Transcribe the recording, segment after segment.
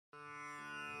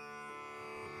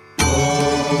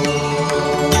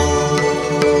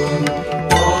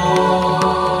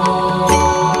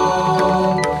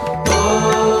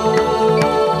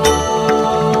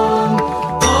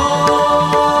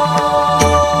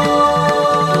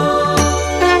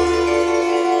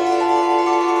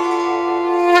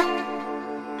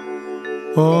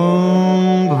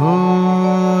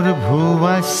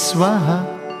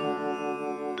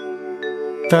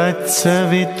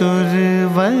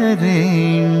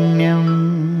तत्सवितुर्वरेण्यम्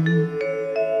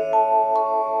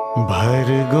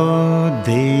भर्गो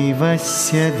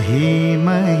देवस्य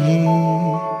धीमहि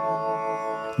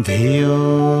धियो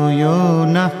यो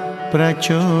नः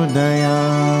प्रचोदयात्।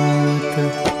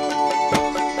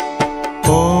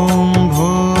 ॐ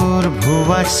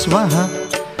भूर्भुवस्वः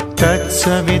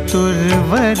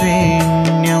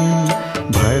तत्सवितुर्वरेण्यं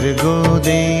भर्गो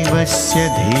देवस्य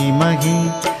धीमहि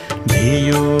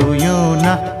धियो यो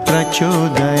नः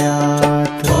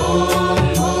प्रचोदयात्।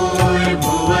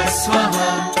 भूर्भुवस्वः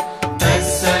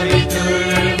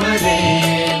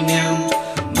तत्सवितुर्वरेण्यं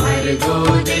भर्गो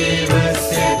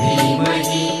देवस्य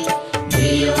धीमहि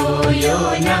धियो यो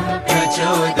नः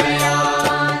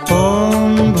प्रचोदयात्।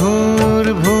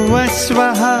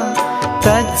 स्वः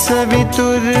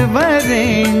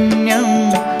तत्सवितुर्वरेण्यं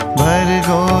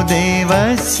भर्गो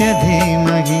देवस्य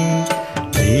धीमहि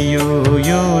धियो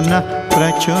यो नः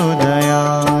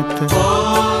प्रचोदयात्।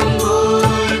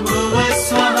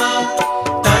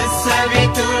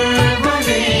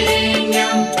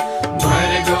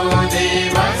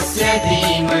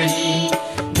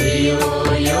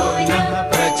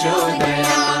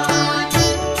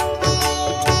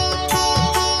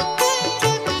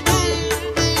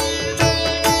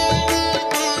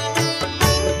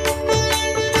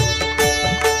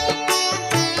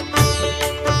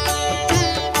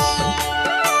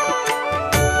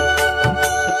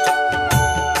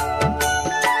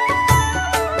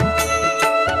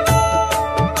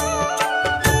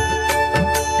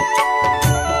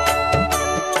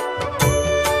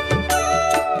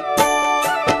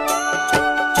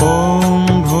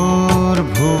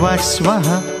 भूर्भुवस्वः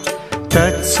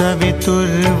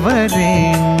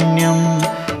तत्सवितुर्वरेण्यं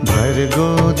भर्गो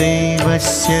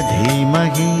देवस्य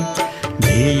धीमहि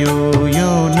धियो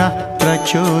यो नः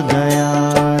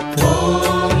प्रचोदयात्।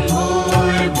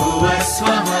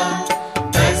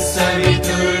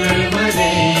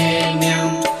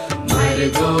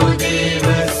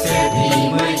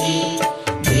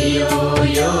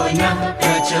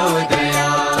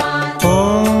 ॐ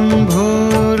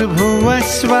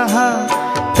भूर्भुवस्वः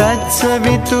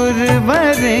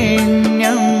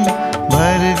तत्सवितुर्वरेण्यं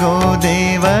भर्गो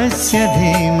देवस्य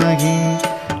धीमहि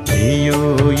धियो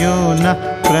यो नः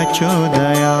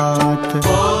प्रचोदयात्।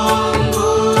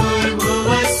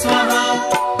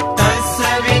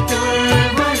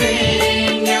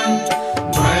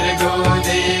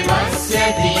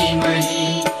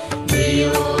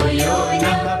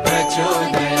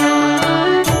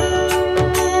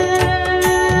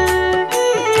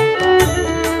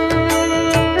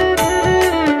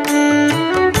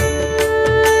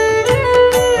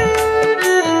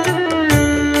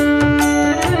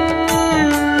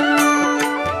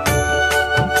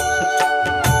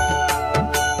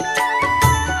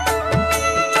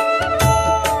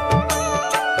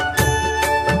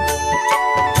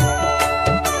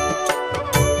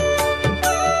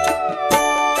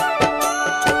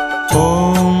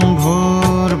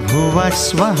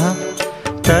 स्वः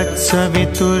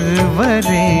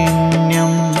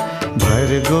तत्सवितुर्वरेण्यं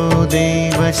भर्गो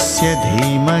देवस्य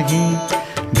धीमहि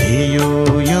धियो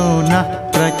यो नः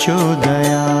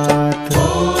प्रचोदयात्।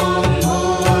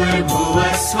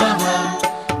 भूर्भुवस्वः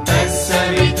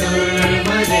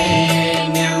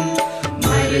तत्सवितुर्वरेण्यं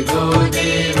भर्गो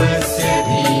देवस्य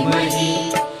धीमहि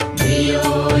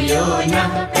धियो यो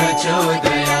नः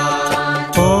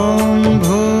प्रचोदयात्। ॐ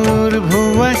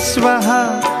भूर्भुवस्वः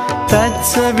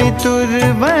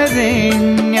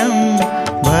तत्सवितुर्वरेण्यं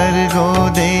भर्गो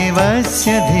देवस्य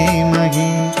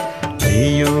धीमहि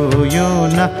धियो यो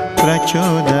नः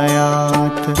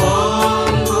प्रचोदयात्।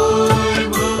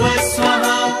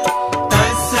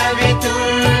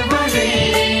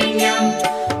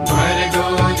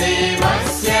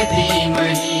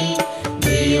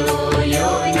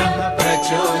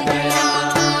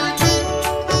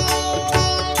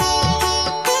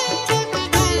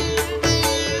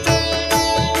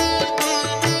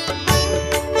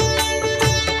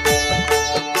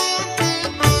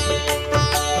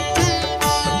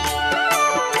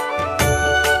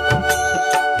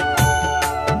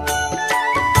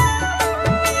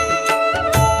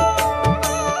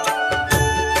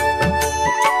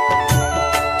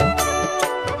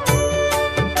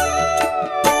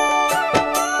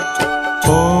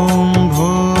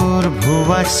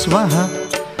 स्वः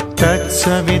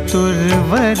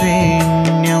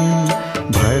तत्सवितुर्वरेण्यं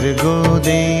भर्गो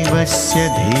देवस्य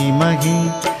धीमहि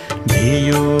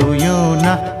धियो यो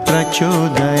नः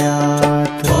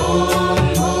प्रचोदयात्।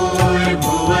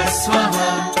 भूर्भुवस्वः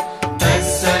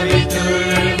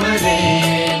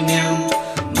तत्सवितुर्वरेण्यं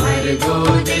भर्गो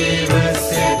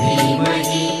देवस्य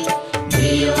धीमहि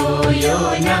धियो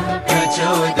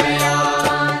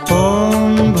प्रचोदयात्।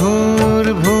 ॐ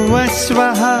भूर्भुवः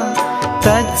स्वः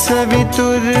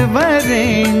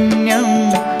तत्सवितुर्वरेण्यं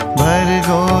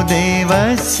भर्गो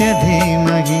देवस्य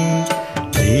धीमहि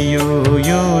धियो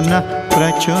यो नः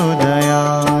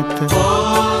प्रचोदयात्। ॐ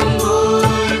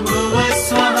भूर्भुवः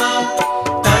स्वः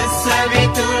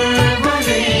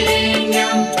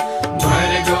तत्सवितुर्वरेण्यं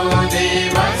भर्गो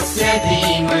देवस्य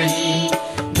धीमहि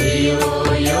धियो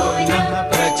यो नः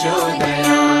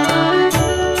प्रचोदयात्।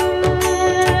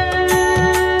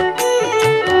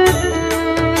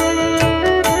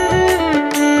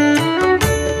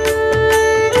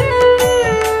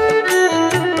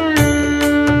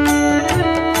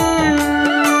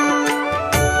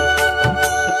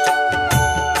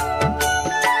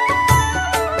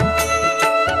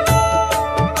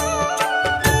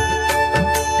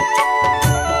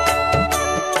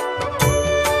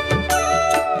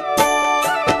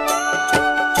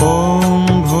 ॐ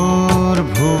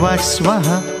भूर्भुवः स्वः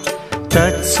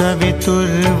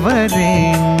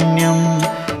तत्सवितुर्वरेण्यं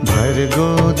भर्गो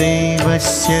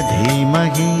देवस्य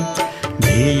धीमहि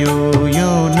धियो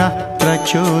यो नः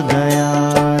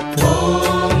प्रचोदयात्। ॐ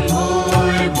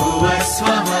भूर्भुवः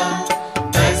स्वः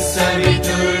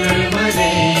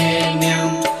तत्सवितुर्वरेण्यं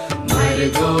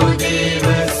भर्गो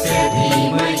देवस्य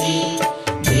धीमहि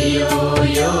धियो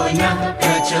यो नः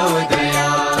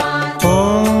प्रचोदयात्। ॐ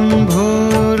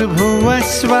भूर्भुवः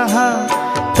स्वः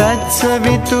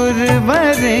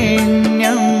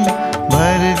तत्सवितुर्वरेण्यं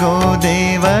भर्गो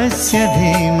देवस्य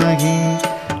धीमहि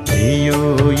धियो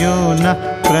यो नः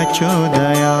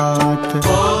प्रचोदयात्।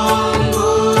 ॐ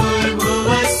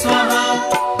भूर्भुवः स्वः तत्सवितुर्वरेण्यं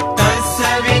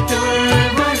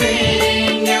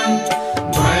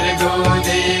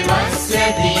भर्गो देवस्य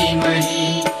धीमहि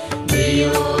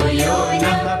धियो यो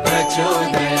नः प्रचोदयात्।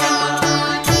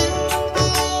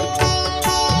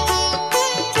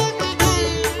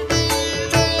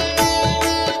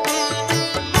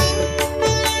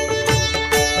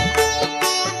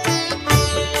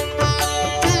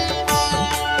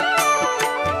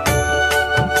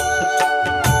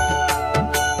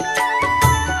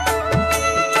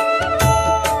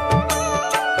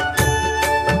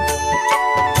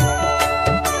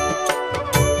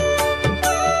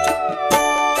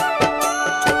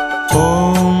 ॐ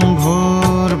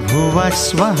भूर्भुवः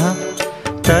स्वः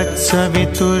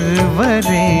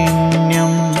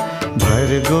तत्सवितुर्वरेण्यं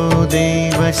भर्गो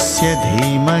देवस्य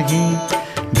धीमहि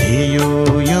धियो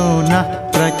यो नः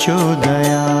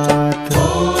प्रचोदयात्।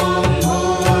 ॐ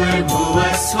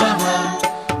भूर्भुवः स्वः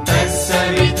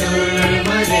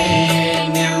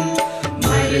तत्सवितुर्वरेण्यं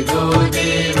भर्गो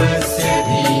देवस्य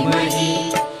धीमहि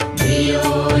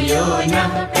धियो यो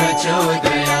नः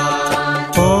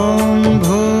प्रचोदयात्। ॐ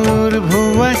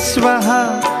भूर्भुवः स्वः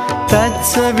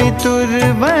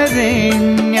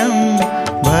तत्सवितुर्वरेण्यं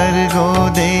भर्गो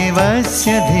देवस्य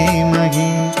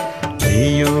धीमहि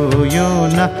धियो यो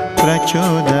नः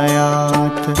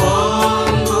प्रचोदयात्। ॐ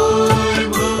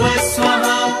भूर्भुवः स्वः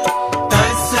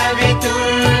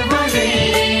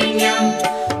तत्सवितुर्वरेण्यं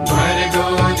भर्गो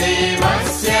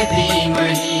देवस्य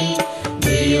धीमहि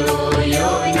धियो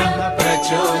यो नः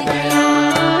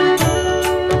प्रचोदयात्।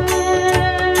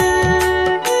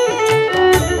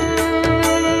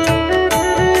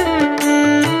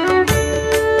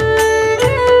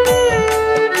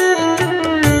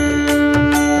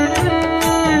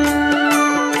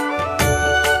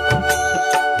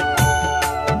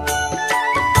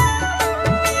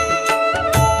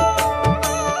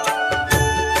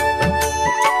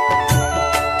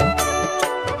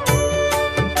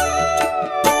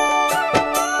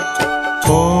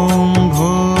 ॐ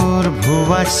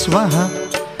भूर्भुवः स्वः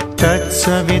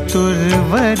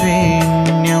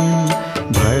तत्सवितुर्वरेण्यं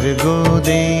भर्गो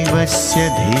देवस्य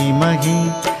धीमहि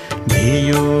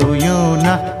धियो यो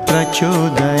नः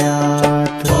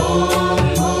प्रचोदयात्। ॐ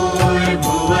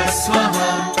भूर्भुवः स्वः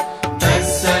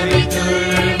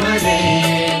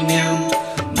तत्सवितुर्वरेण्यं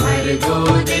भर्गो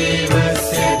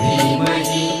देवस्य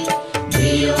धीमहि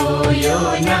धियो यो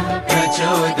नः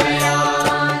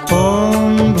प्रचोदयात्। ॐ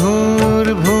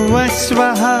भूर्भुवः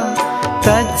स्वः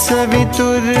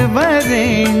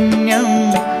तत्सवितुर्वरेण्यं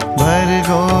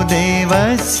भर्गो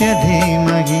देवस्य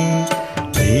धीमहि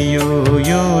धियो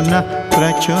यो नः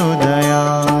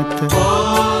प्रचोदयात्। ॐ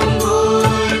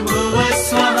भूर्भुवः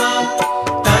स्वः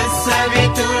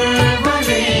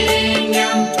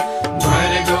तत्सवितुर्वरेण्यं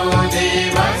भर्गो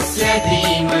देवस्य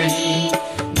धीमहि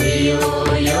धियो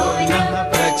यो नः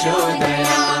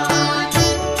प्रचोदयात्। ॐ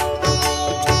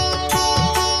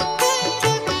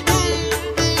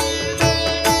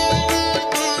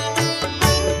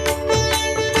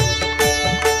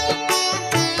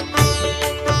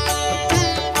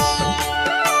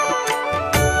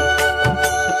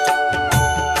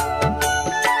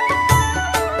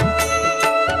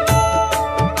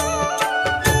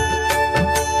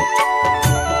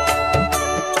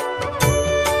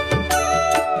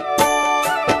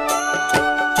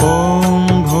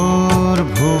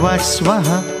भूर्भुवस्वः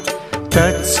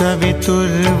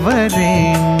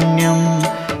तत्सवितुर्वरेण्यं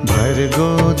भर्गो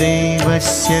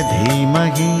देवस्य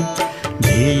धीमहि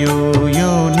धियो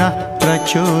यो नः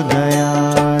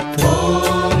प्रचोदयात्। ॐ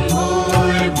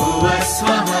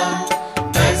भूर्भुवस्वः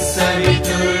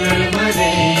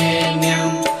तत्सवितुर्वरेण्यं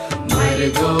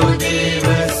भर्गो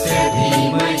देवस्य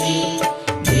धीमहि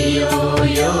धियो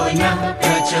यो नः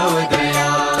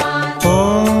प्रचोदयात्। ॐ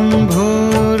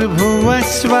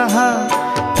भूर्भुवस्वः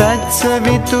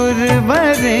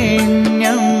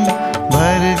तत्सवितुर्वरेण्यं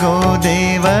भर्गो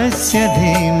देवस्य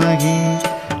धीमहि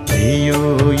धियो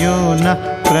यो नः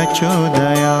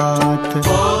प्रचोदयात्। ॐ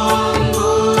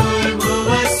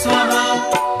भूर्भुवस्वः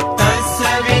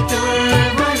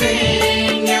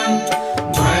तत्सवितुर्वरेण्यं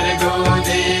भर्गो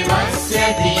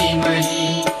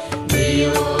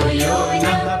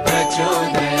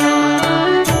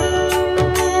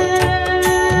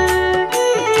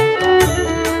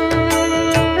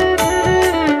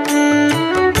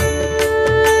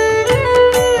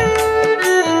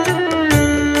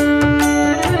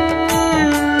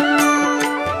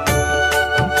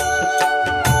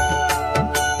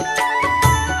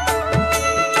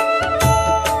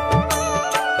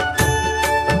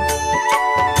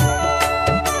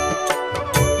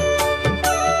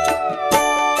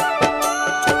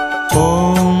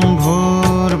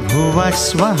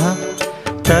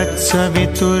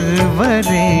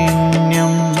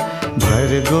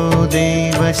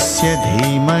देवस्य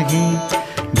धीमहि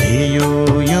धियो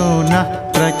यो नः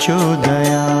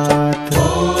प्रचोदयात्। ॐ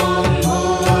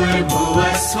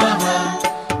भूर्भुवस्वः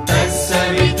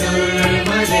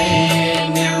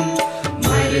तत्सवितुर्वरेण्यं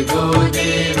भर्गो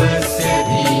देवस्य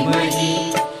धीमहि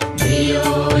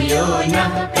धियो यो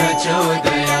नः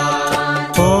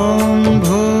प्रचोदयात्। ॐ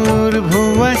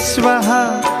भूर्भुवस्वः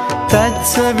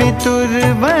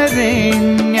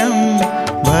तत्सवितुर्वरेण्यं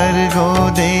भर्गो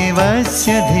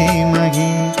देवस्य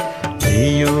धीमहि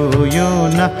धियो यो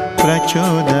नः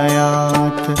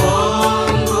प्रचोदयात्। ॐ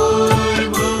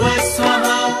भूर्भुवस्वः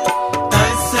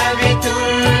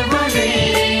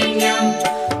तत्सवितुर्वरेण्यं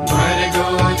भर्गो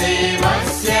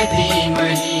देवस्य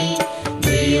धीमहि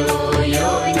धियो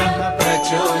यो नः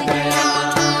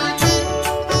प्रचोदयात्।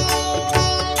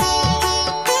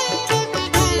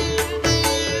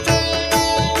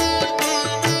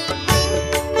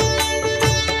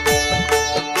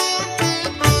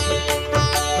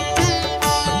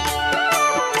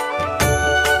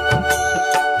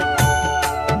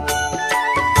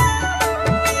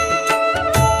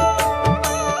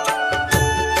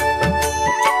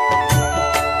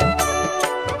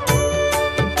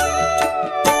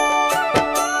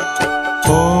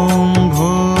 ॐ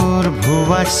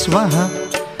भूर्भुवस्वः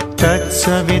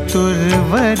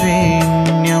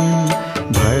तत्सवितुर्वरेण्यं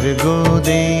भर्गो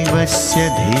देवस्य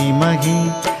धीमहि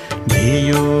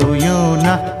धियो यो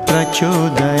नः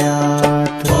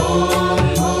प्रचोदयात्। ॐ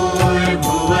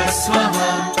भूर्भुवस्वः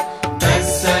तत्सवितुर्वरेण्यं भर्गो देवस्य धीमहि धियो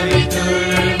यो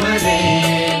नः प्रचोदयात्। ॐ भूर्भुवस्वः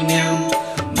तत्सवितुर्वरेण्यं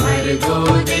भर्गो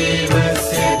देवस्य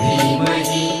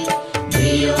धीमहि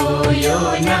धियो यो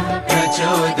नः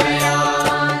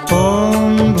प्रचोदयात्। ॐ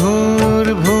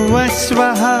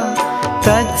भूर्भुवस्वः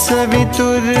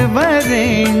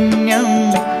तत्सवितुर्वरेण्यं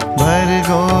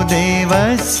भर्गो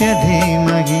देवस्य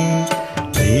धीमहि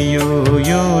धियो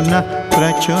यो नः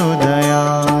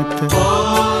प्रचोदयात्। ॐ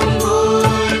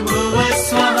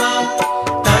भूर्भुवस्वः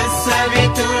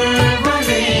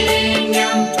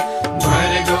तत्सवितुर्वरेण्यं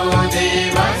भर्गो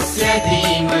देवस्य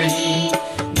धीमहि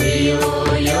धियो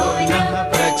यो नः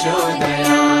प्रचोदयात्।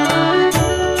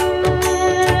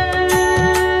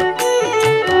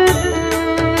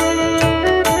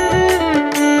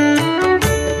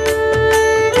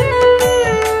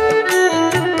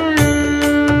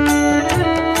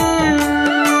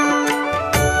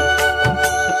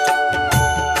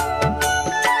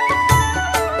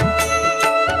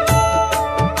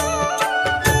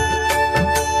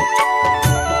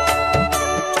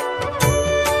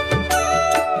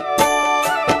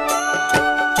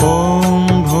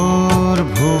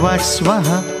 स्वः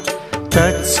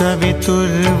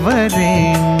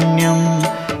तत्सवितुर्वरेण्यं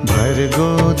भर्गो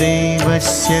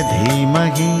देवस्य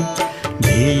धीमहि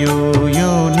धियो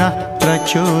यो नः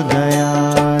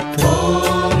प्रचोदयात्। ॐ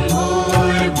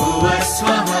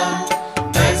भूर्भुवस्वः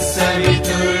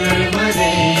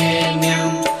तत्सवितुर्वरेण्यं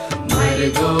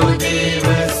भर्गो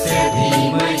देवस्य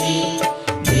धीमहि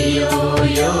धियो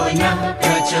यो नः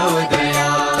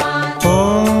प्रचोदयात्। ॐ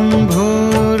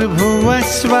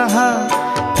भूर्भुवस्वः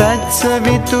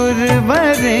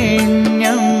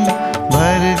तत्सवितुर्वरेण्यं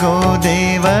भर्गो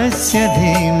देवस्य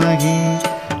धीमहि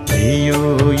धियो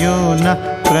यो नः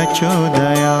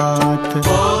प्रचोदयात्। ॐ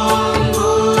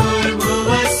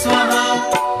भूर्भुवस्वः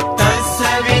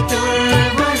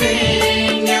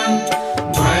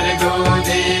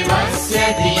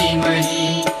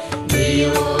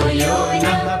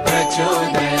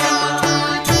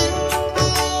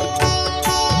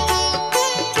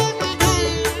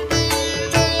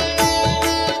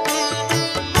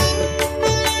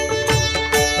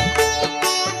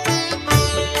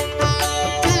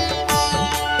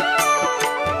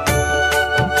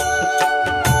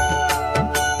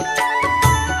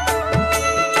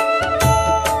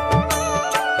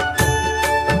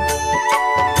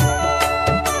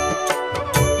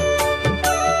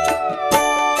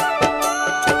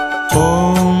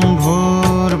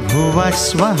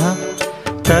भूर्भुवस्वः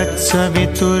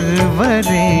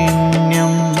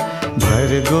तत्सवितुर्वरेण्यं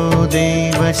भर्गो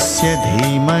देवस्य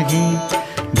धीमहि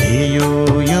धियो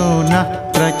यो नः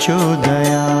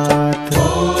प्रचोदयात्। ॐ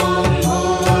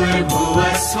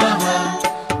भूर्भुवस्वः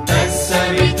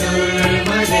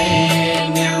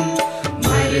तत्सवितुर्वरेण्यं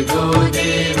भर्गो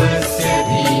देवस्य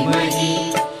धीमहि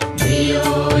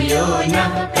धियो यो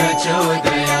नः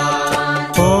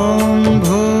प्रचोदयात्। ॐ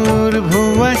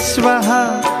भूर्भुवस्वः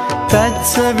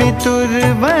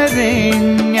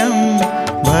तत्सवितुर्वरेण्यं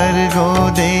भर्गो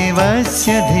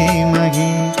देवस्य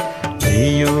धीमहि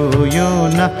धियो यो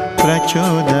नः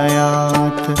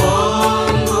प्रचोदयात्। ॐ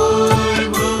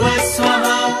भूर्भुवस्वः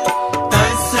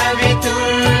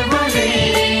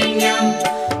तत्सवितुर्वरेण्यं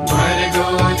भर्गो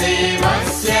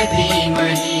देवस्य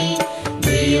धीमहि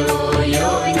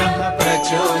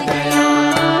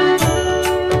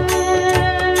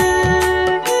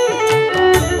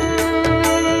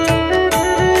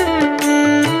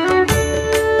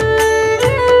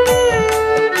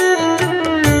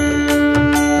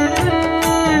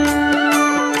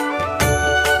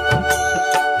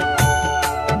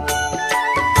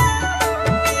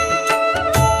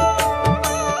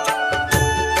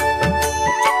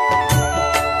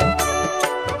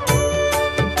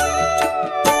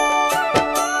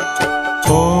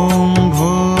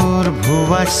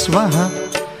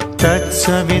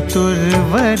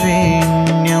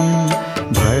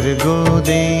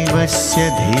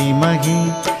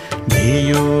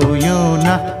धियो यो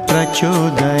नः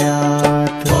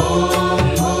प्रचोदयात्। ॐ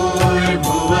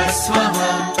भूर्भुवस्वः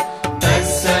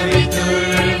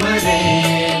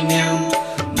तत्सवितुर्वरेण्यं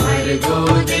भर्गो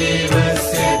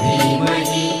देवस्य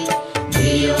धीमहि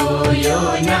धियो यो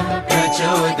नः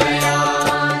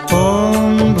प्रचोदयात्।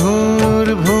 ॐ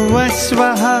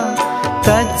भूर्भुवस्वः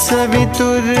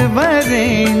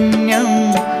तत्सवितुर्वरेण्यं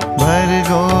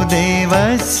भर्गो देवस्य धीमहि धियो यो नः प्रचोदयात्। ॐ भूर्भुवस्वः तत्सवितुर्वरेण्यं भर्गो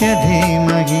देवस्य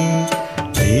धीमहि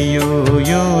धियो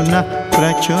यो नः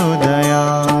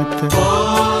प्रचोदयात्।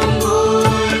 ॐ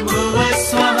भूर्भुवस्वः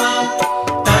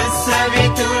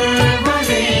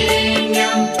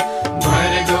तत्सवितुर्वरेण्यं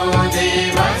भर्गो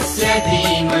देवस्य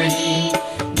धीमहि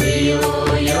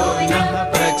धियो यो नः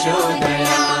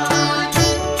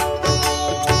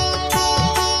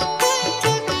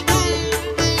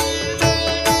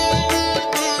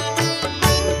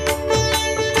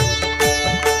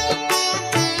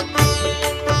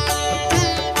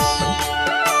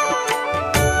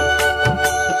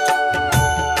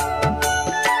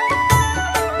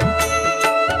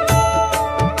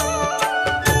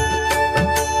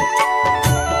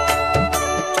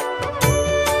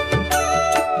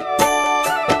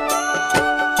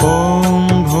ॐ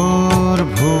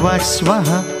भूर्भुवस्वः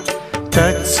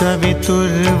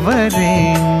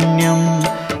तत्सवितुर्वरेण्यं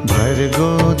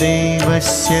भर्गो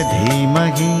देवस्य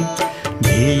धीमहि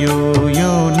धियो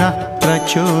यो नः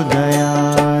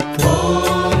प्रचोदयात्।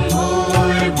 ॐ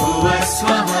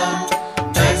भूर्भुवस्वः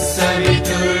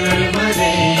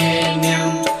तत्सवितुर्वरेण्यं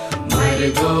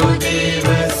भर्गो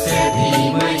देवस्य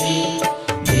धीमहि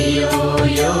धियो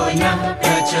यो नः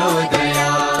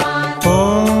प्रचोदयात्। ॐ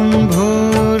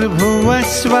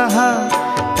भूर्भुवस्वः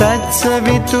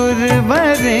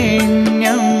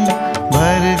तत्सवितुर्वरेण्यं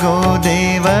भर्गो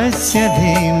देवस्य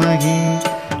धीमहि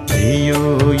धियो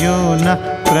यो नः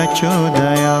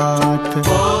प्रचोदयात्। ॐ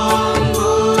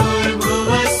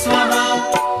भूर्भुवस्वः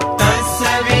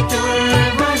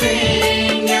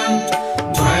तत्सवितुर्वरेण्यं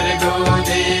भर्गो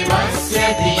देवस्य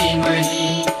धीमहि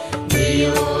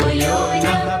धियो यो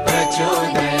नः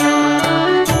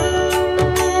प्रचोदयात्।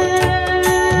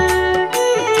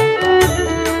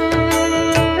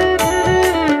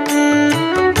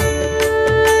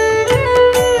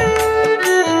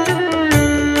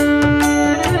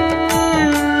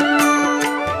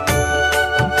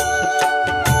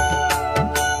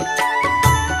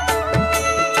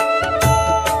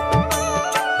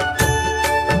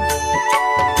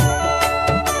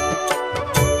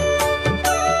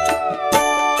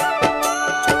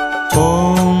 ॐ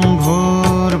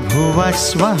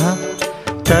भूर्भुवस्वः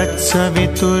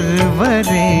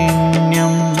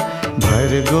तत्सवितुर्वरेण्यं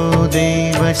भर्गो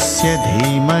देवस्य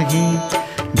धीमहि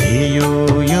धियो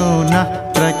यो नः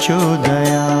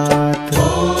प्रचोदयात्। ॐ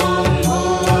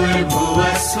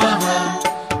भूर्भुवस्वः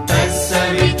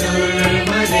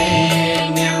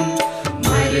तत्सवितुर्वरेण्यं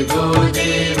भर्गो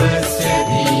देवस्य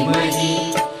धीमहि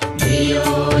धियो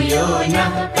यो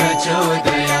नः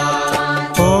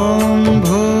प्रचोदयात्। ॐ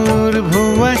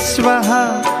भूर्भुवस्वः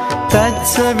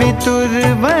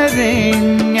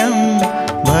तत्सवितुर्वरेण्यं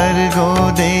भर्गो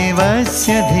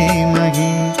देवस्य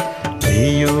धीमहि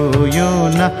धियो यो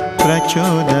नः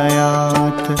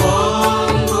प्रचोदयात्। ॐ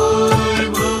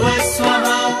भूर्भुवस्वः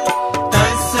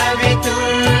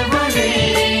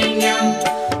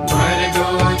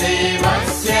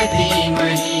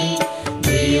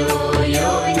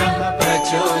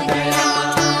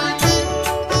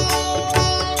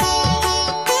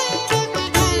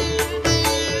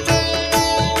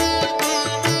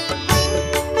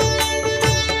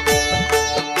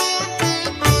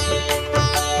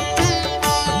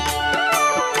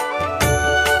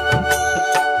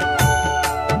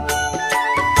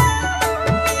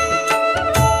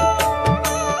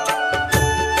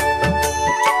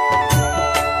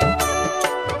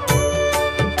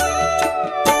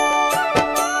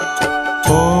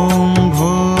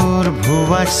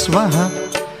भूर्भुवस्वः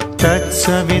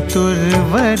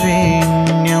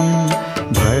तत्सवितुर्वरेण्यं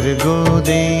भर्गो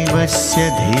देवस्य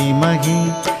धीमहि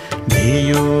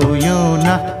धियो यो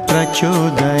नः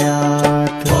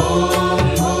प्रचोदयात्। ॐ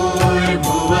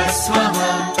भूर्भुवस्वः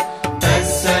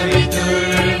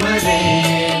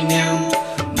तत्सवितुर्वरेण्यं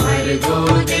भर्गो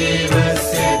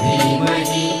देवस्य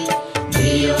धीमहि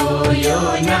धियो यो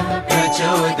नः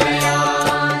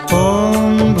प्रचोदयात्। ॐ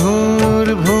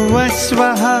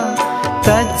भूर्भुवस्वः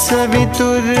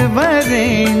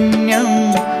तत्सवितुर्वरेण्यं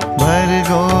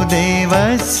भर्गो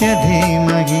देवस्य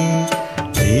धीमहि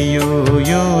धियो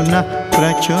यो नः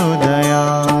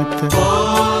प्रचोदयात्। ॐ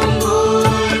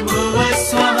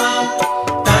भूर्भुवस्वः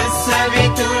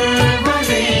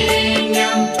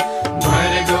तत्सवितुर्वरेण्यं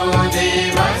भर्गो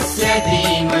देवस्य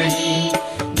धीमहि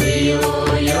धियो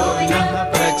यो नः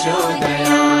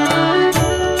प्रचोदयात्।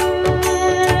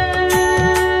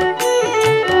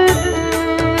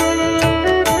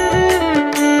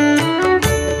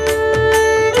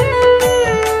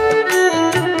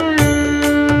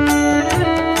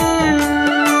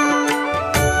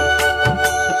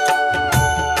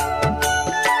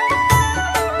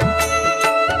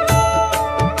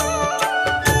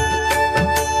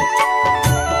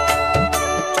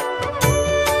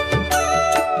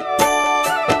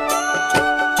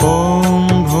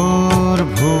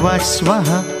 स्वः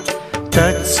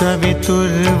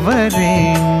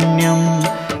तत्सवितुर्वरेण्यं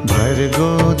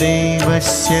भर्गो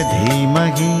देवस्य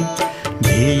धीमहि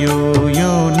धियो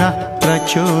यो नः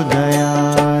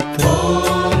प्रचोदयात्। ॐ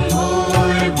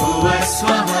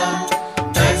भूर्भुवस्वः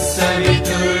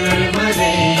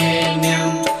तत्सवितुर्वरेण्यं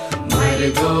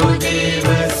भर्गो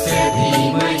देवस्य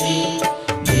धीमहि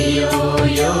धियो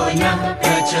यो नः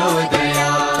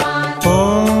प्रचोदयात्। ॐ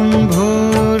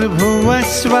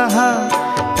भूर्भुवस्वः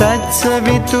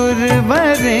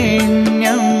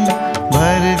तत्सवितुर्वरेण्यं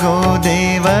भर्गो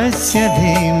देवस्य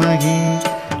धीमहि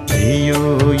धियो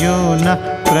यो नः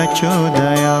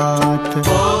प्रचोदयात्।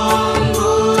 ॐ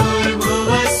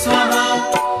भूर्भुवस्वः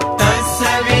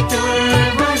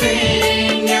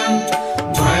तत्सवितुर्वरेण्यं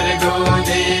भर्गो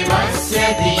देवस्य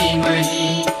धीमहि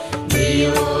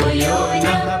धियो यो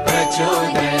नः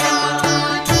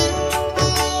प्रचोदयात्।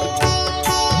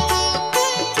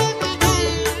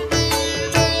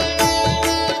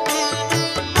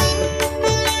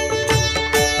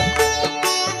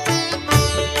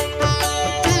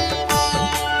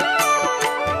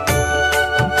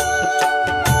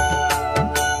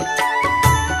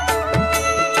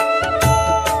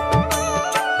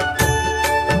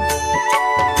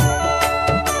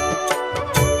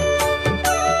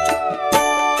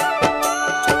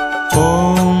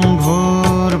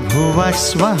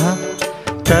 स्वः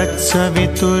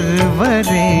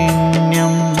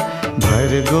तत्सवितुर्वरेण्यं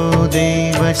भर्गो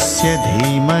देवस्य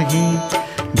धीमहि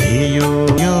धियो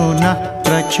यो नः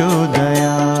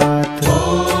प्रचोदयात्। ॐ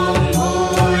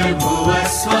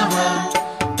भूर्भुवस्वः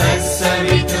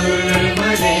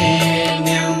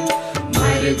तत्सवितुर्वरेण्यं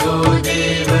भर्गो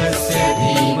देवस्य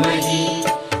धीमहि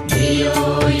धियो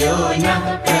यो नः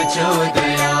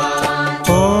प्रचोदयात्।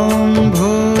 ॐ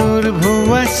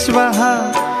भूर्भुवस्वः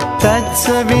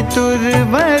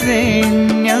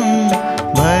तत्सवितुर्वरेण्यं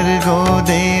भर्गो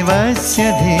देवस्य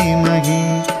धीमहि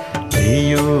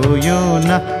धियो यो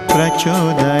नः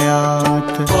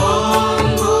प्रचोदयात्। ॐ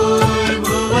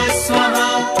भूर्भुवस्वः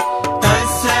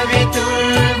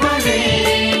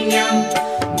तत्सवितुर्वरेण्यं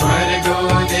भर्गो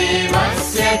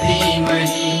देवस्य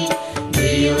धीमहि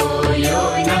धियो यो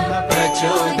नः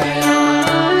प्रचोदयात्।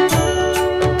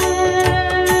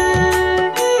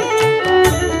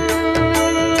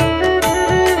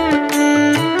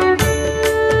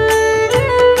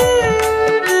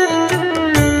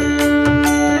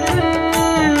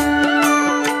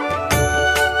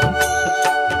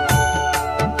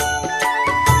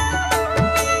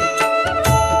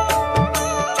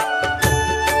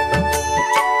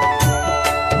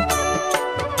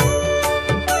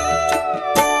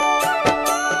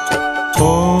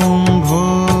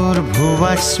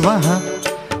 स्वः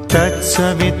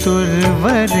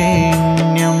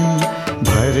तत्सवितुर्वरेण्यं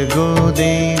भर्गो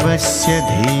देवस्य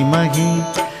धीमहि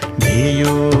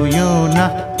धियो यो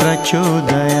नः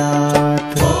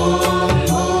प्रचोदयात्। ॐ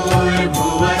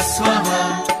भूर्भुवस्वः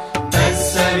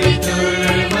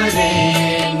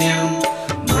तत्सवितुर्वरेण्यं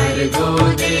भर्गो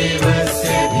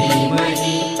देवस्य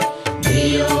धीमहि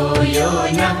धियो यो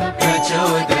नः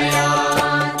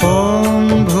प्रचोदयात्। ॐ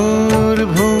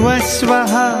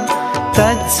भूर्भुवस्वः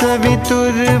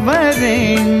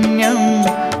तत्सवितुर्वरेण्यं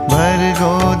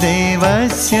भर्गो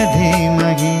देवस्य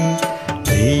धीमहि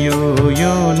धियो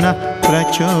यो नः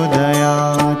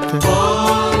प्रचोदयात्। ॐ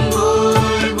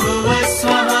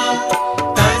भूर्भुवस्वः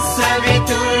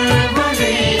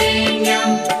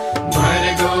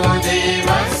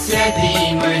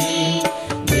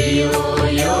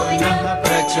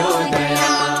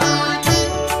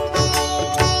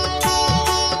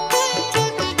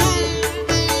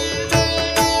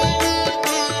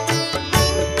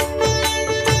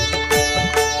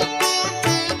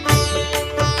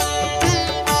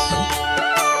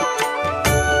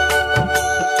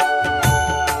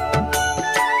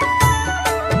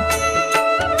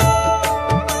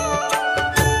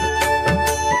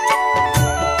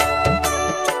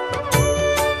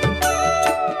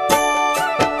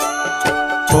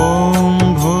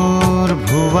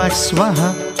भूर्भुवस्वः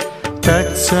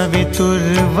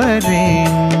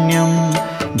तत्सवितुर्वरेण्यं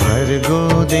भर्गो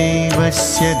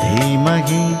देवस्य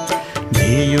धीमहि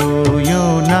धियो यो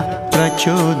नः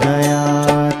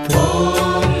प्रचोदयात्। ॐ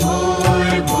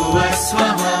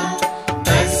भूर्भुवस्वः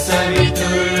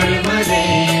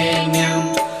तत्सवितुर्वरेण्यं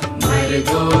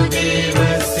भर्गो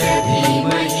देवस्य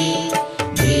धीमहि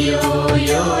धियो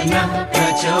यो नः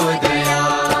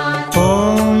प्रचोदयात्। ॐ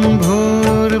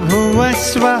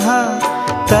भूर्भुवस्वः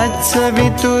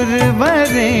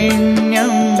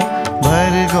तत्सवितुर्वरेण्यं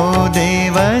भर्गो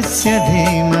देवस्य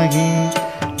धीमहि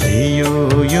धियो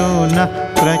यो नः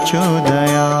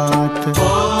प्रचोदयात्। ॐ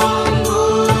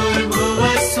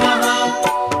भूर्भुवस्वः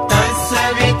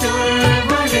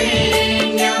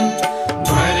तत्सवितुर्वरेण्यं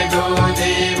भर्गो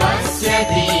देवस्य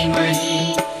धीमहि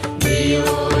धियो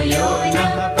यो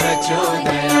नः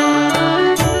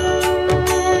प्रचोदयात्।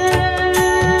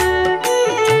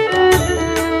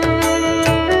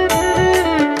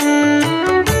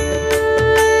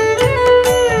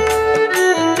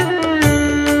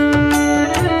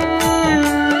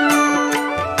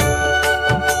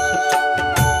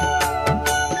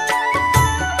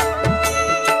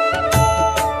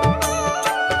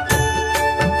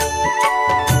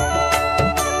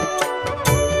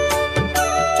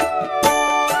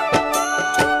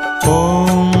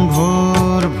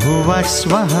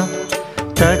 स्वः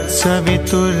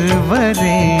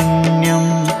तत्सवितुर्वरेण्यं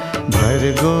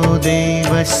भर्गो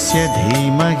देवस्य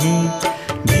धीमहि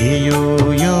धियो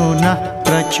यो नः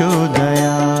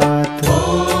प्रचोदयात्। ॐ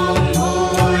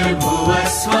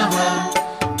भूर्भुवस्वः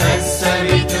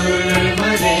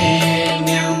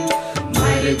तत्सवितुर्वरेण्यं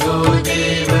भर्गो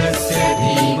देवस्य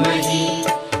धीमहि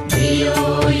धियो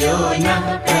यो नः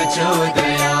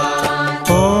प्रचोदयात्।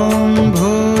 ॐ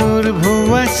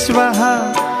भूर्भुवस्वः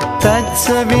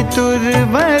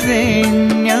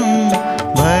तत्सवितुर्वरेण्यं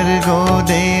भर्गो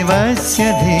देवस्य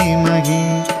धीमहि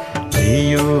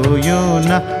धियो यो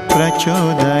नः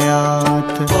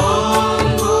प्रचोदयात्। ॐ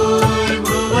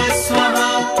भूर्भुवस्वः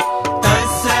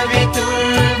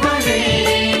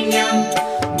तत्सवितुर्वरेण्यं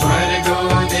भर्गो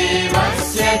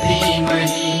देवस्य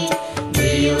धीमहि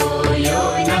धियो यो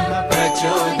नः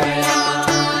प्रचोदयात्।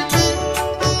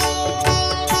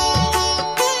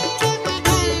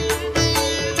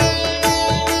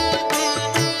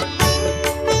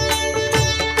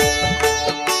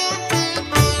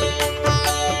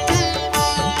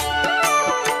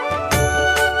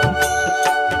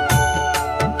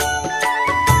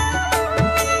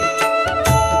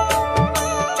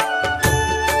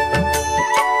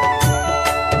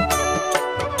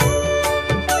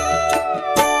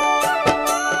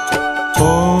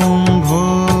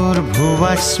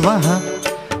 स्वः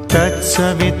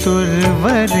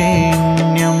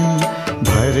तत्सवितुर्वरेण्यं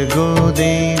भर्गो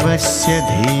देवस्य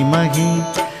धीमहि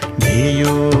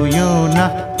धियो यो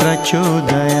नः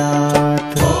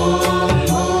प्रचोदयात्। ॐ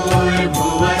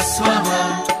भूर्भुवस्वः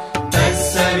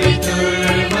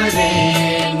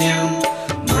तत्सवितुर्वरेण्यं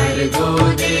भर्गो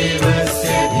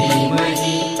देवस्य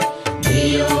धीमहि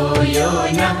धियो यो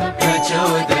नः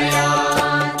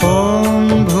प्रचोदयात्। ॐ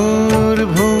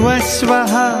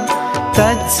भूर्भुवस्वः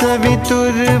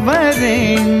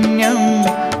तत्सवितुर्वरेण्यं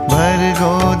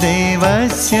भर्गो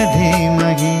देवस्य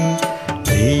धीमहि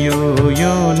धियो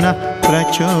यो नः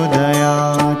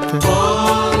प्रचोदयात्। ॐ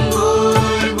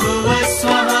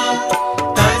भूर्भुवस्वः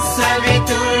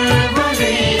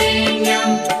तत्सवितुर्वरेण्यं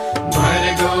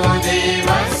भर्गो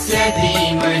देवस्य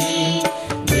धीमहि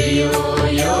धियो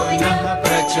यो नः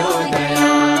प्रचोदयात्।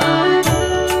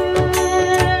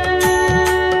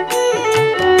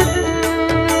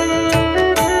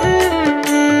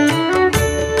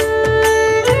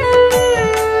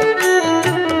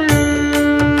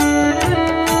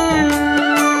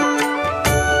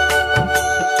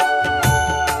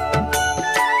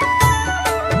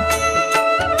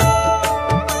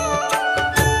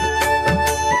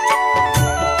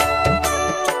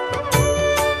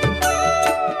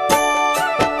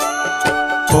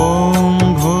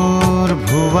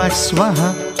 स्वः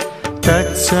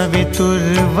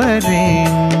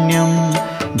तत्सवितुर्वरेण्यं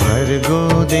भर्गो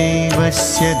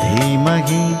देवस्य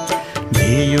धीमहि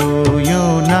धियो यो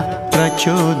नः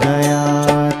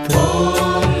प्रचोदयात्। ॐ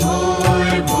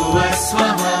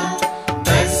भूर्भुवस्वः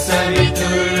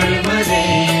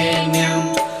तत्सवितुर्वरेण्यं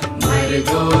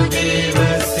भर्गो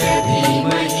देवस्य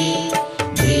धीमहि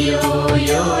धियो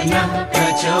यो नः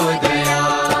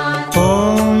प्रचोदयात्। ॐ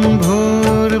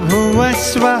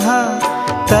भूर्भुवस्वः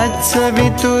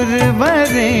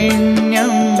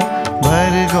तत्सवितुर्वरेण्यं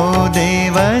भर्गो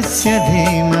देवस्य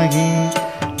धीमहि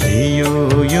धियो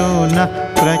यो नः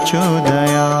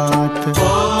प्रचोदयात्। ॐ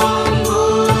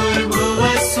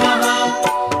भूर्भुवस्वः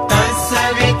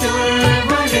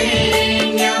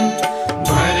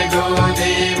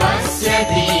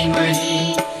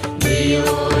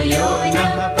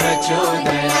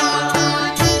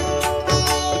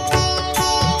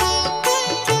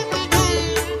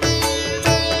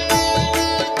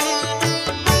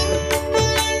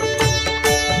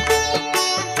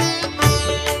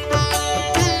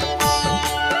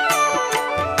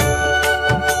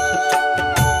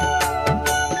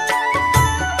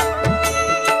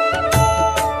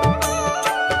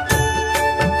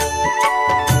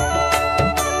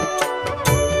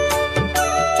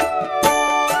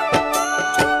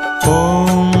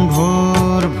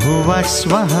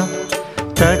भूर्भुवस्वः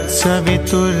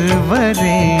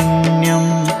तत्सवितुर्वरेण्यं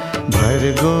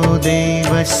भर्गो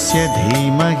देवस्य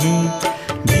धीमहि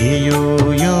धियो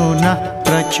यो नः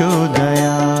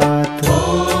प्रचोदयात्। ॐ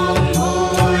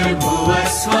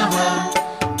भूर्भुवस्वः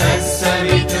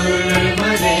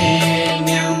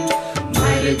तत्सवितुर्वरेण्यं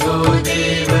भर्गो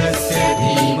देवस्य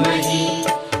धीमहि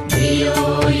धियो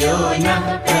यो नः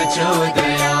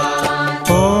प्रचोदयात्।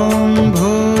 ॐ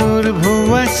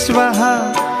भूर्भुवस्वः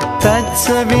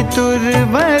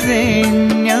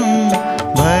तत्सवितुर्वरेण्यं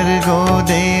भर्गो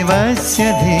देवस्य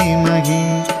धीमहि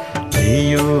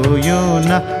धियो यो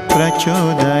नः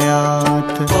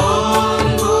प्रचोदयात्। ॐ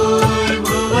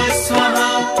भूर्भुवस्वः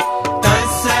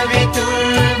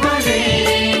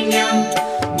तत्सवितुर्वरेण्यं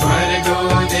भर्गो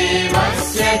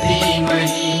देवस्य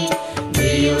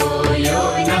धीमहि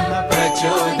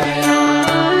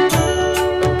धियो यो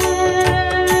नः प्रचोदयात्।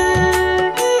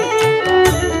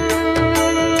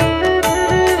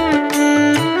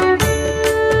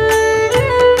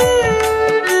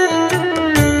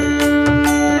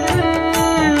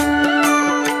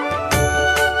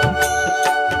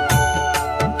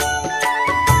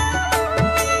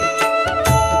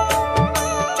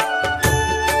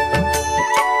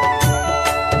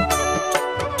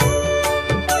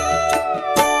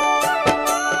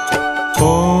 ॐ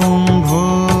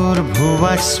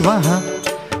भूर्भुवस्वः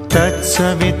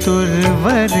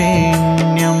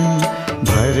तत्सवितुर्वरेण्यं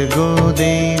भर्गो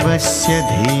देवस्य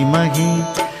धीमहि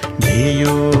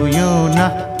धियो यो नः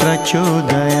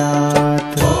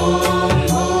प्रचोदयात्।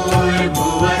 ॐ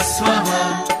भूर्भुवस्वः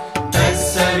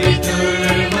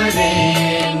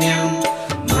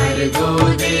तत्सवितुर्वरेण्यं भर्गो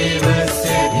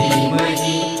देवस्य धीमहि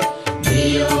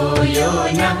धियो यो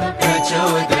नः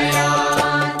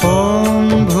प्रचोदयात्। ॐ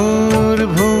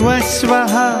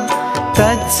भूर्भुवस्वः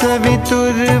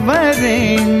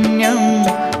तत्सवितुर्वरेण्यं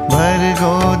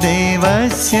भर्गो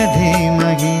देवस्य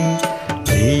धीमहि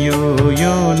धियो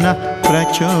यो नः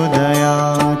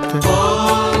प्रचोदयात्।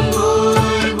 ॐ भूर्भुवस्वः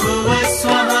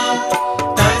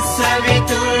तत्सवितुर्वरेण्यं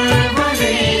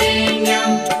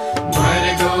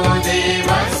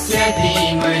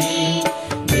भर्गो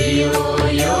देवस्य धीमहि धियो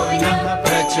यो नः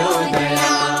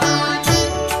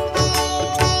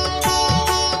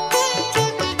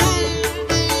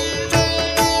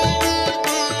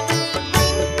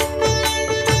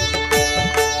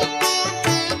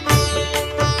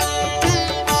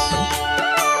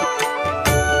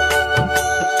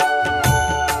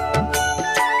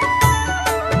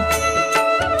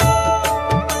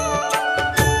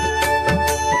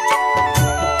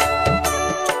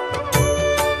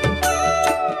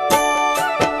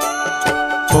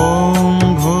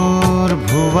ॐ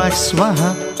भूर्भुवस्वः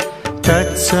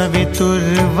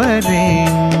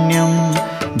तत्सवितुर्वरेण्यं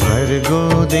भर्गो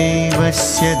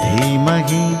देवस्य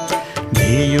धीमहि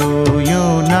धियो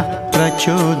यो नः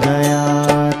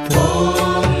प्रचोदयात्। ॐ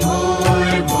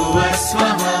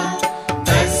भूर्भुवस्वः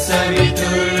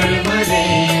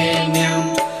तत्सवितुर्वरेण्यं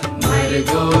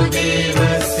भर्गो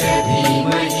देवस्य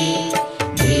धीमहि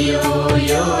धियो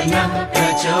यो नः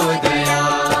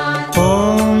प्रचोदयात्। ॐ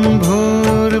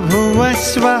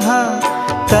भूर्भुवस्वः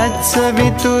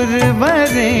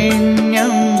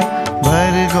तत्सवितुर्वरेण्यं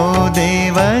भर्गो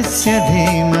देवस्य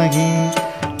धीमहि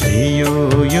धियो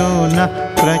यो नः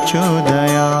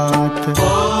प्रचोदयात्। ॐ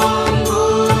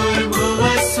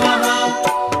भूर्भुवस्वः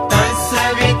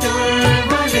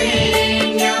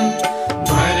तत्सवितुर्वरेण्यं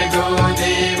भर्गो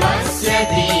देवस्य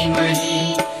धीमहि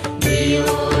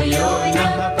धियो यो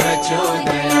नः प्रचोदयात्।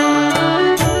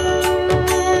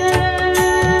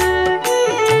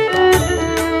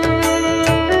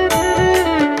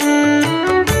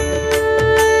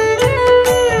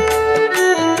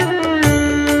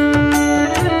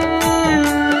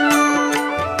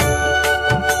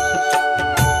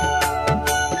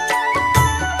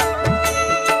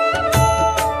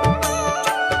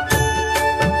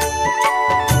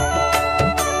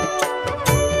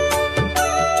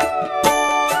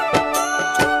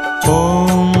 ॐ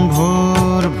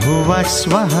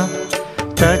भूर्भुवस्वः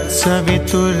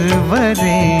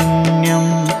तत्सवितुर्वरेण्यं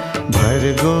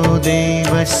भर्गो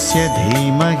देवस्य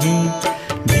धीमहि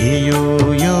धियो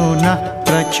यो नः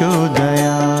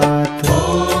प्रचोदयात्। ॐ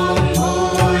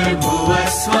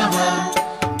भूर्भुवस्वः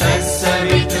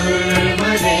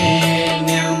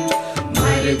तत्सवितुर्वरेण्यं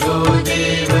भर्गो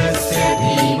देवस्य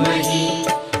धीमहि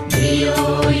धियो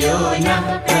यो नः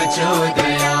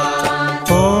प्रचोदयात्।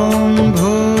 ॐ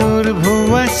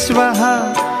भूर्भुवस्वः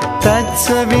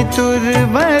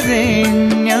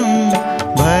तत्सवितुर्वरेण्यं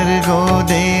भर्गो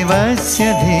देवस्य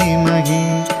धीमहि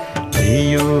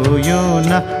धियो यो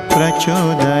नः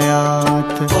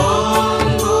प्रचोदयात्। ॐ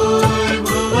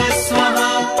भूर्भुवस्वः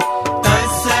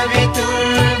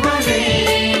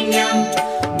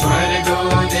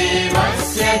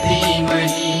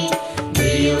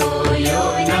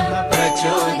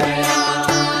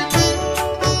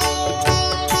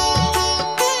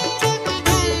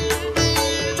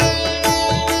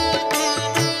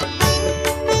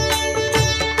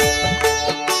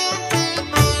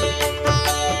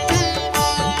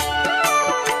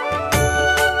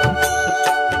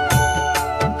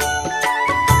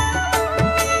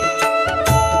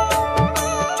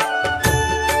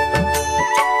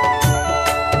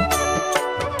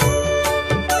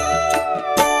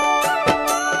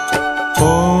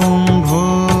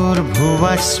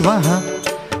भूर्भुवस्वः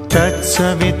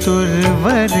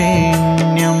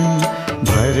तत्सवितुर्वरेण्यं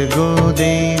भर्गो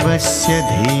देवस्य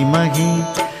धीमहि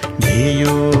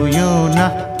धियो यो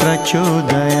नः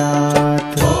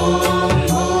प्रचोदयात्। ॐ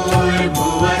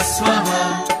भूर्भुवस्वः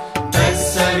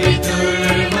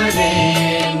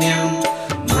तत्सवितुर्वरेण्यं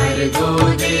भर्गो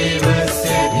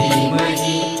देवस्य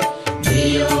धीमहि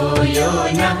धियो यो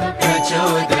नः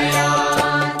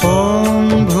प्रचोदयात्। ॐ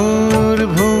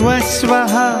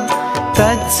भूर्भुवस्वः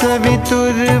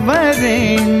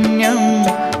तत्सवितुर्वरेण्यं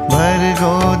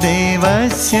भर्गो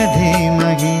देवस्य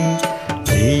धीमहि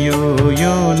धियो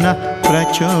यो नः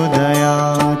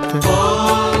प्रचोदयात्। ॐ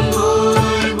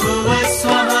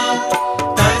भूर्भुवस्वः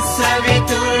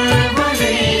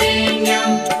तत्सवितुर्वरेण्यं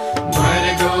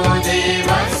भर्गो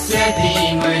देवस्य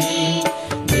धीमहि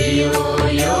धियो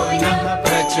यो नः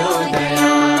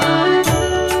प्रचोदयात्।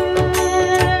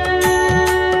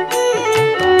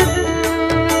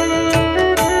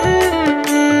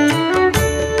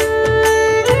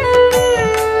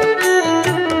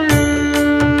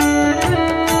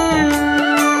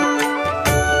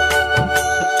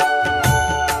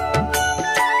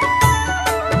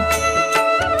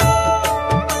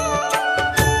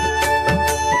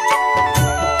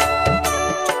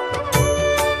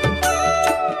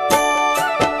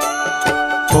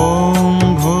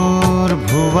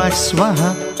 स्वः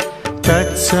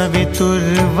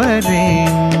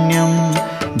तत्सवितुर्वरेण्यं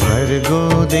भर्गो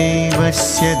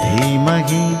देवस्य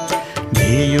धीमहि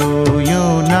धियो यो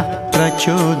नः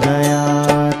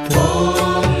प्रचोदयात्। ॐ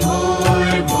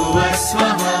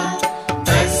भूर्भुवस्वः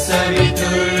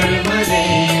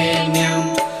तत्सवितुर्वरेण्यं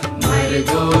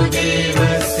भर्गो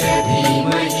देवस्य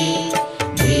धीमहि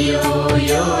धियो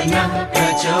यो नः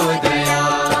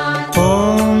प्रचोदयात्। ॐ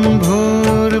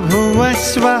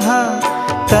भूर्भुवस्वः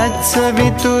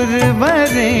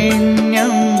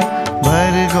तत्सवितुर्वरेण्यं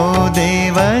भर्गो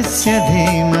देवस्य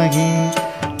धीमहि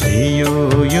धियो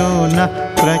यो नः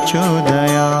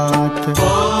प्रचोदयात्। ॐ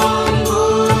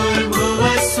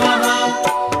भूर्भुवस्वः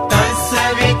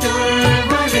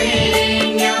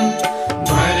तत्सवितुर्वरेण्यं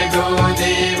भर्गो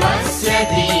देवस्य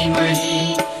धीमहि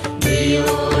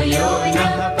धियो यो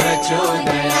नः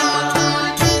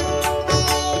प्रचोदयात्।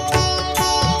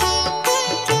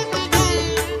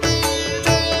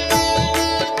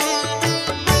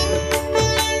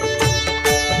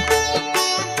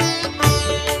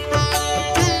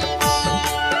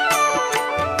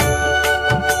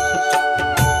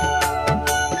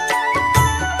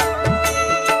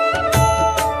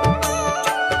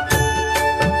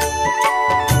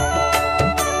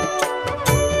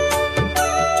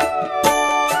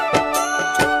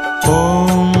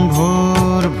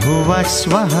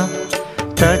 स्वः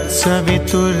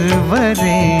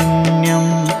तत्सवितुर्वरेण्यं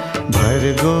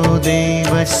भर्गो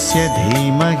देवस्य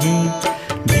धीमहि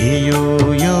धियो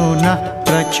यो नः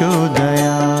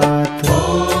प्रचोदयात्। ॐ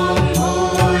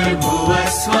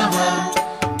भूर्भुवस्वः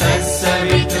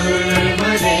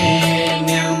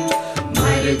तत्सवितुर्वरेण्यं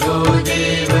भर्गो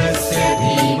देवस्य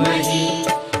धीमहि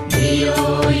धियो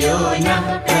यो नः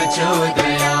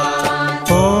प्रचोदयात्।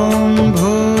 ॐ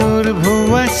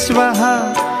भूर्भुवस्वः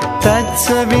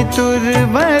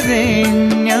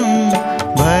तत्सवितुर्वरेण्यं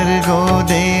भर्गो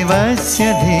देवस्य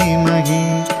धीमहि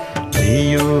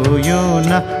धियो यो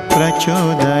नः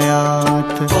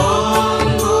प्रचोदयात्। ॐ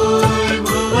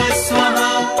भूर्भुवस्वः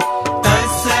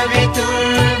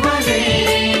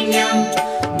तत्सवितुर्वरेण्यं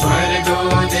भर्गो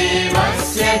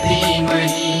देवस्य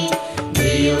धीमहि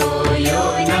धियो यो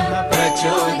नः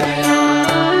प्रचोदयात्।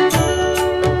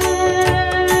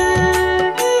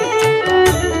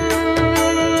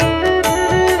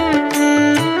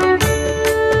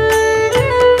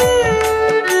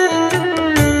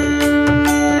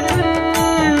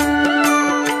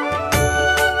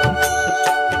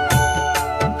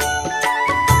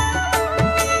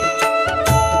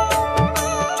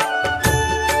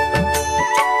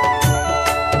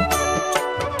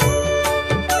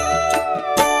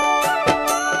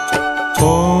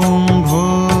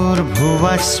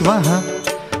 स्वः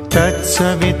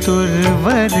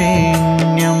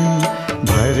तत्सवितुर्वरेण्यं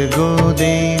भर्गो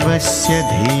देवस्य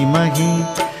धीमहि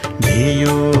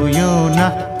धियो यो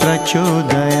नः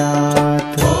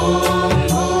प्रचोदयात्। ॐ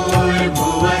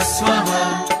भूर्भुवस्वः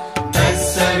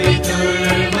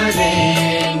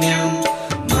तत्सवितुर्वरेण्यं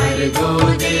भर्गो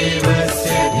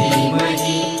देवस्य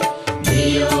धीमहि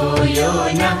धियो यो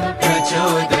नः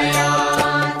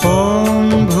प्रचोदयात्। ॐ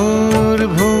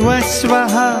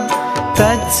भूर्भुवस्वः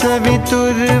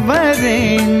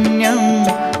तत्सवितुर्वरेण्यं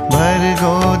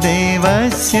भर्गो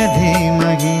देवस्य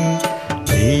धीमहि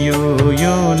धियो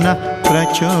यो नः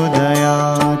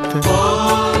प्रचोदयात्। ॐ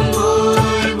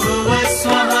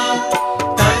भूर्भुवस्वः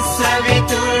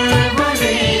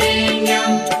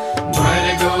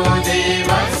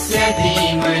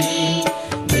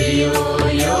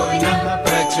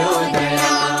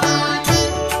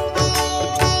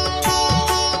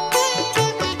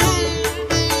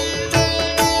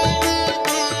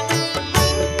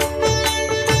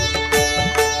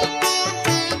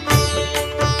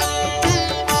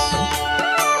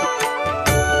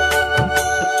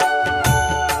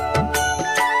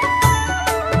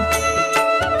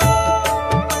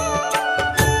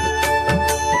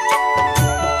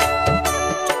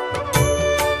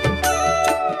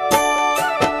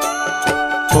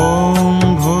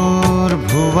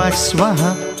भूर्भुवस्वः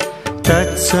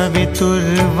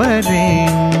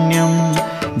तत्सवितुर्वरेण्यं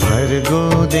भर्गो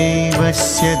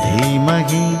देवस्य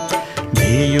धीमहि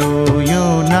धियो यो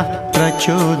नः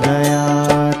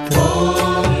प्रचोदयात्। ॐ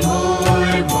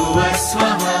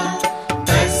भूर्भुवस्वः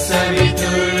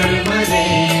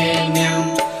तत्सवितुर्वरेण्यं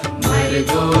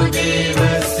भर्गो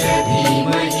देवस्य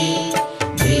धीमहि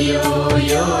धियो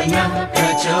यो नः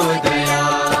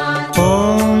प्रचोदयात्। ॐ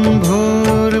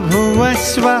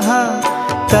भूर्भुवस्वः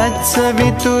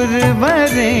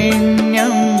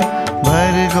तत्सवितुर्वरेण्यं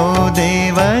भर्गो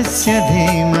देवस्य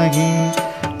धीमहि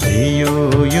धियो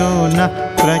यो नः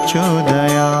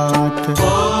प्रचोदयात्। ॐ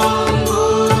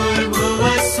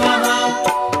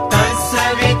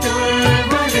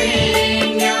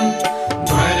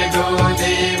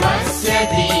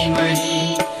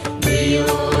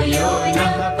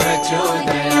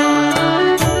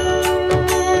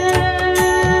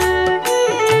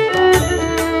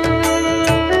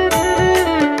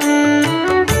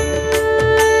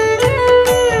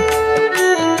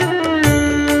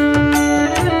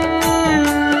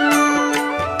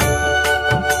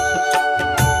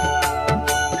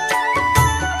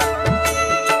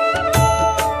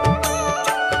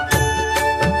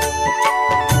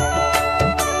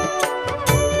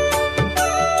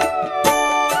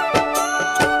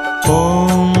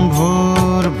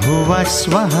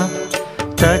भूर्भुवस्वः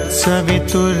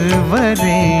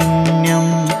तत्सवितुर्वरेण्यं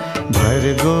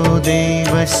भर्गो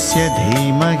देवस्य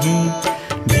धीमहि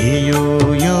धियो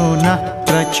यो नः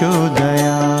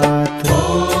प्रचोदयात्। ॐ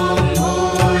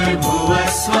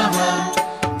भूर्भुवस्वः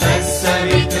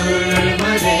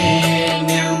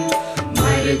तत्सवितुर्वरेण्यं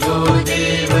भर्गो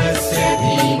देवस्य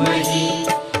धीमहि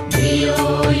धियो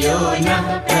यो नः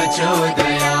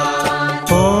प्रचोदयात्।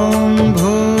 ॐ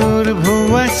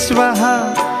भूर्भुवस्वः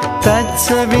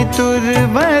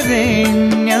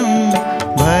तत्सवितुर्वरेण्यं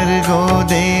भर्गो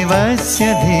देवस्य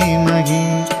धीमहि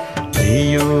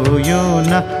धियो यो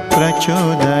नः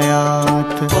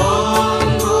प्रचोदयात्। ॐ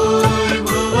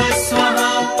भूर्भुवस्वः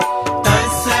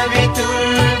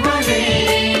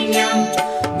तत्सवितुर्वरेण्यं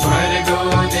भर्गो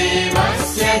देवस्य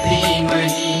धीमहि धियो यो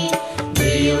नः प्रचोदयात्। ॐ भूर्भुवस्वः तत्सवितुर्वरेण्यं भर्गो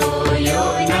देवस्य धीमहि धियो यो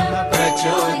नः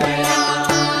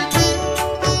प्रचोदयात्।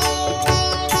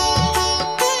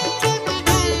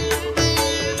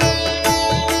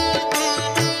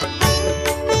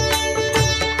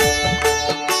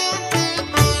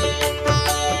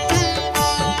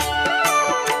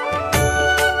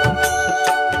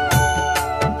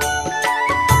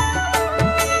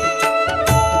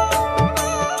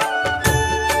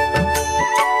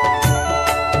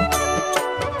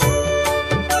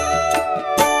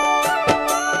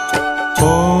 ॐ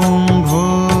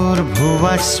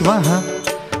भूर्भुवस्वः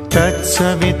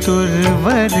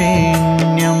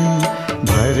तत्सवितुर्वरेण्यं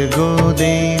भर्गो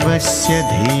देवस्य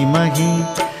धीमहि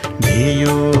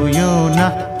धियो यो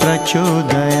नः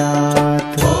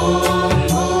प्रचोदयात्। ॐ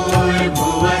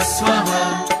भूर्भुवस्वः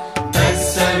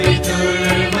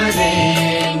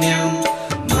तत्सवितुर्वरेण्यं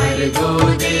भर्गो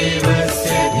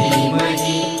देवस्य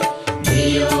धीमहि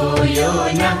धियो यो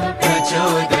नः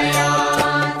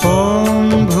प्रचोदयात्। ॐ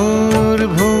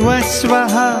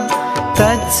भूर्भुवस्वः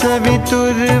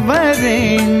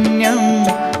तत्सवितुर्वरेण्यं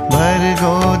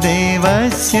भर्गो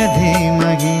देवस्य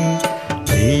धीमहि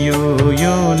धियो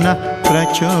यो नः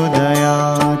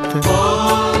प्रचोदयात्। ॐ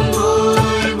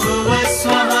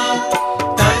भूर्भुवस्वः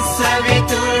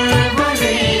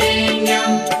तत्सवितुर्वरेण्यं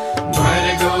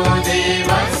भर्गो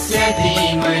देवस्य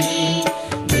धीमहि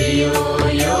धियो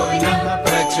यो नः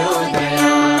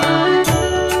प्रचोदयात्।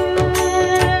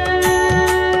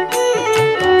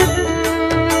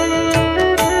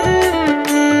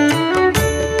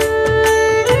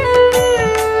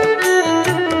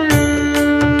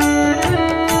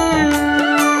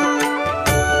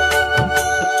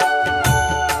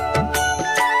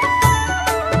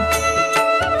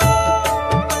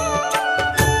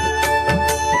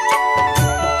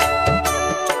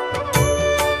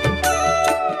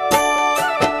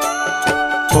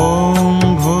 ॐ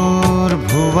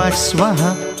भूर्भुवस्वः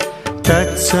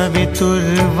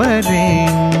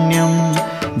तत्सवितुर्वरेण्यं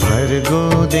भर्गो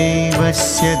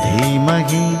देवस्य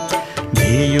धीमहि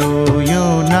धियो यो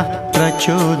नः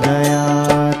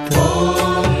प्रचोदयात्। ॐ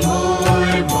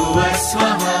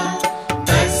भूर्भुवस्वः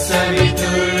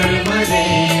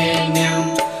तत्सवितुर्वरेण्यं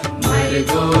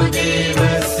भर्गो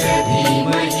देवस्य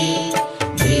धीमहि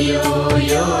धियो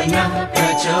यो नः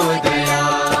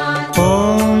प्रचोदयात्। ॐ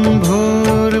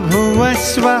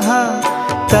भूर्भुवस्वः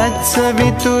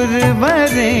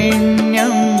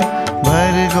तत्सवितुर्वरेण्यं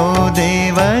भर्गो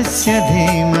देवस्य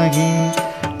धीमहि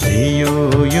धियो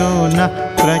यो नः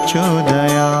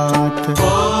प्रचोदयात्। ॐ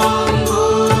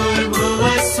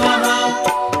भूर्भुवस्वः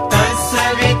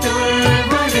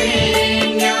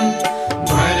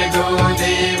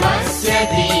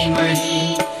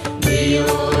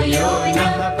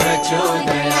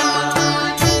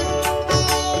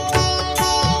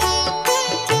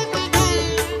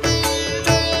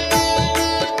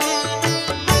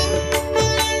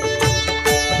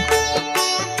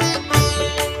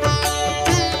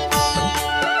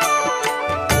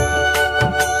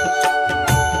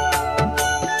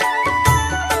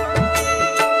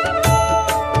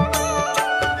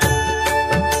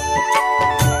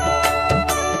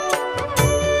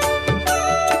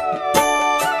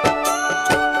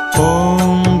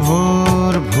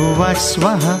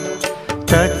भूर्भुवस्वः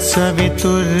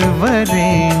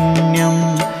तत्सवितुर्वरेण्यं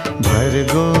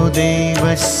भर्गो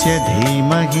देवस्य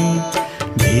धीमहि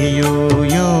धियो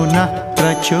यो नः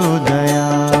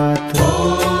प्रचोदयात्। ॐ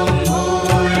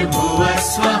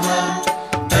भूर्भुवस्वः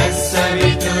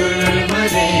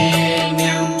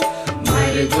तत्सवितुर्वरेण्यं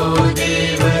भर्गो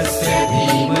देवस्य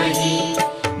धीमहि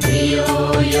धियो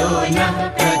यो नः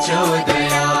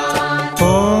प्रचोदयात्। ॐ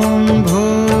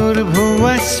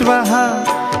भूर्भुवस्वः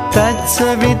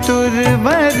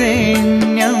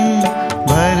तत्सवितुर्वरेण्यं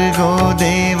भर्गो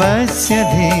देवस्य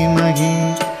धीमहि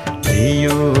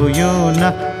धियो यो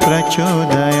नः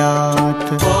प्रचोदयात्।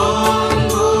 ॐ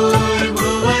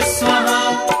भूर्भुवस्वः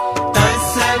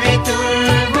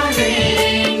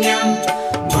तत्सवितुर्वरेण्यं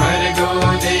भर्गो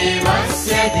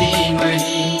देवस्य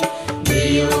धीमहि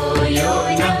धियो यो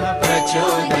नः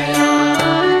प्रचोदयात्।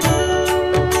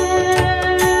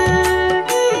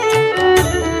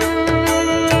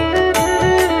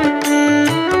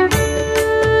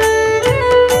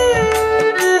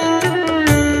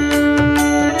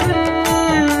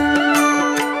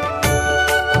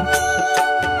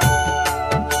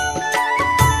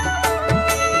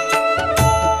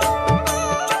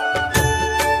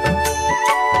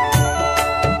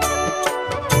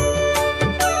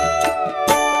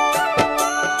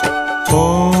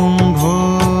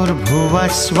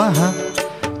 स्वः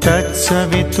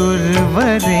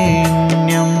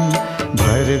तत्सवितुर्वरेण्यं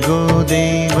भर्गो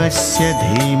देवस्य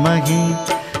धीमहि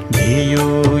धियो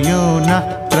यो नः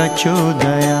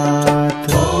प्रचोदयात्।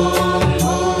 ॐ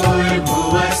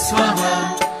भूर्भुवस्वः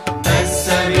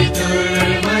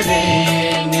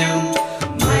तत्सवितुर्वरेण्यं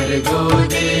भर्गो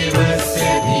देवस्य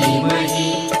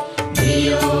धीमहि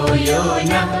धियो यो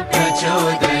नः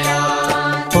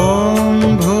प्रचोदयात्। ॐ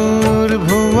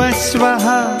भूर्भुवस्वः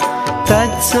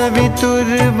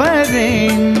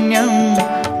तत्सवितुर्वरेण्यं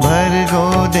भर्गो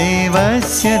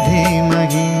देवस्य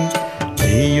धीमहि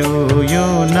धियो यो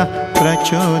नः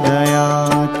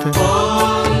प्रचोदयात्। ॐ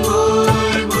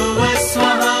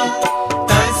भूर्भुवस्वः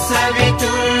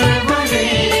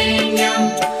तत्सवितुर्वरेण्यं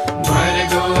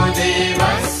भर्गो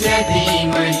देवस्य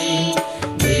धीमहि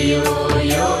धियो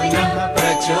यो नः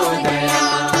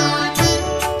प्रचोदयात्।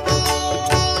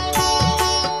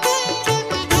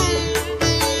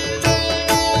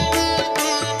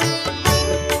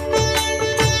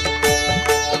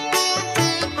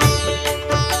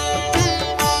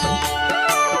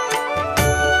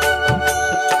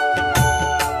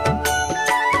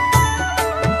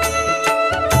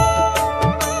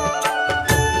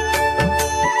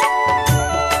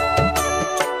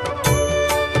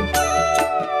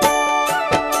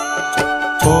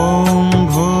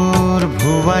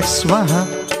 स्वः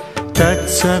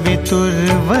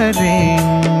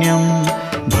तत्सवितुर्वरेण्यं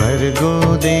भर्गो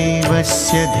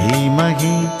देवस्य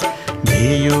धीमहि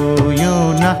धियो यो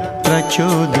नः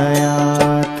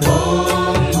प्रचोदयात्। ॐ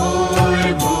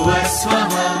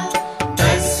भूर्भुवस्वः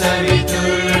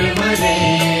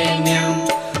तत्सवितुर्वरेण्यं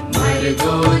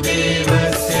भर्गो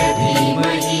देवस्य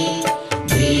धीमहि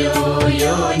धियो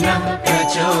यो नः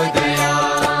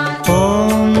प्रचोदयात्। ॐ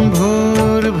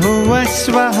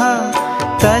भूर्भुवस्वः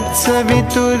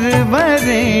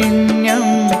तत्सवितुर्वरेण्यं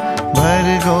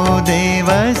भर्गो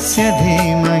देवस्य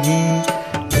धीमहि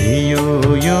धियो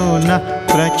यो नः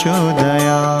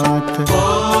प्रचोदयात्। ॐ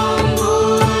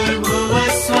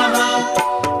भूर्भुवस्वः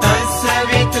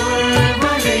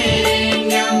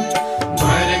तत्सवितुर्वरेण्यं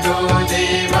भर्गो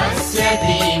देवस्य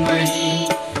धीमहि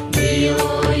धियो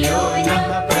यो नः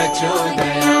प्रचोदयात्।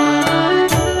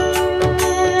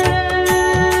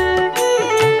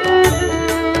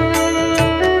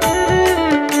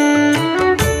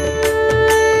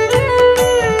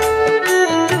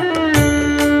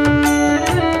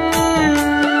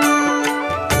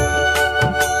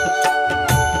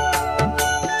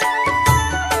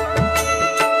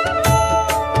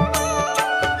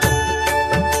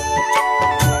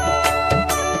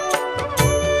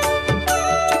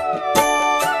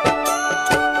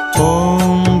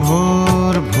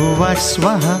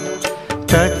 स्वः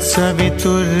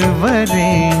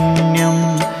तत्सवितुर्वरेण्यं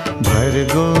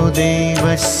भर्गो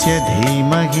देवस्य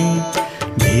धीमहि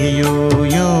धियो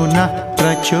यो नः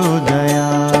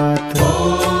प्रचोदयात्। ॐ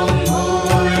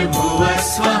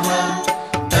भूर्भुवस्वः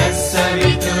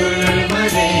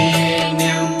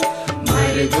तत्सवितुर्वरेण्यं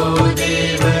भर्गो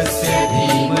देवस्य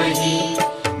धीमहि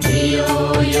धियो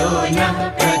यो नः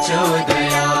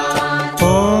प्रचोदयात्। ॐ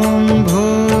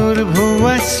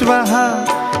भूर्भुवस्वः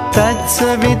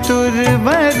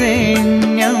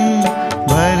तत्सवितुर्वरेण्यं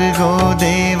भर्गो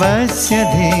देवस्य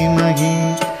धीमहि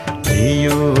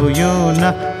धियो यो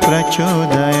नः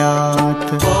प्रचोदयात्।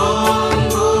 ॐ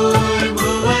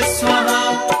भूर्भुवस्वः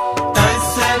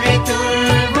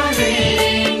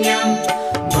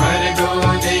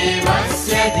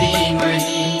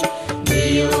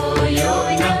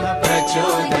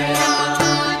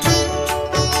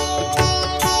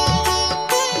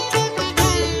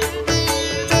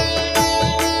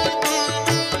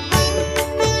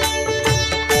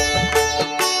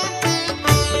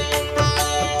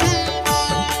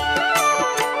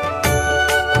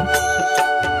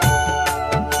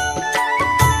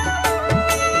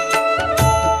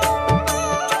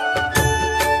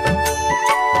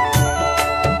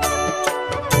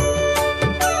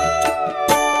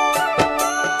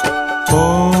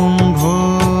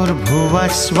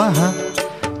भुवस्वः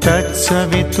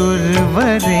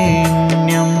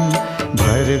तत्सवितुर्वरेण्यं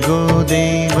भर्गो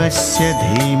देवस्य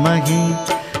धीमहि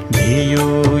धियो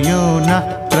यो नः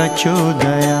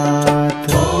प्रचोदयात्।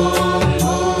 ॐ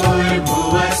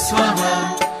भूर्भुवस्वः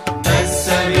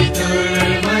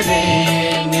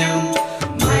तत्सवितुर्वरेण्यं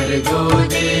भर्गो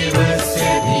देवस्य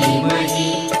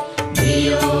धीमहि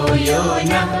धियो यो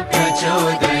नः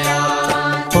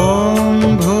प्रचोदयात्। ॐ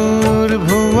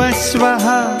भूर्भुवस्वः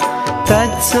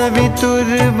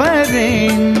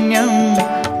तत्सवितुर्वरेण्यं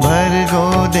भर्गो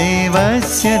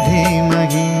देवस्य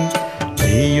धीमहि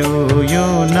धियो यो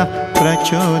नः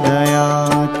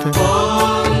प्रचोदयात्। ॐ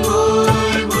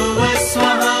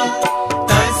भूर्भुवस्वः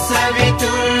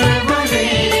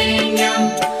तत्सवितुर्वरेण्यं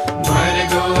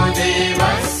भर्गो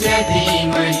देवस्य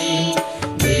धीमहि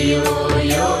धियो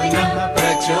यो नः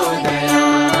प्रचोदयात्।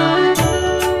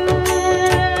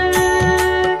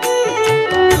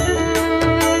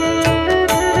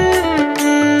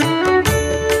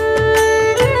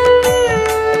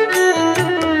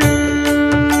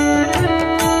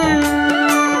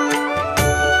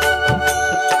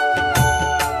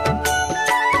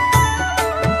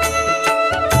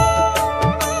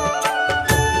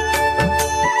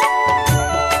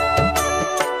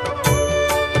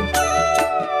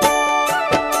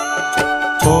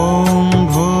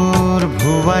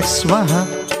 स्वः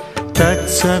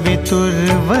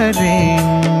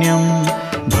तत्सवितुर्वरेण्यं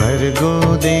भर्गो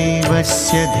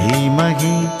देवस्य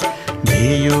धीमहि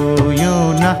धियो यो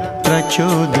नः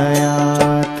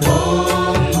प्रचोदयात्। ॐ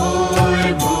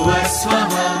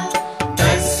भूर्भुवस्वः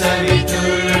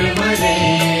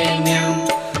तत्सवितुर्वरेण्यं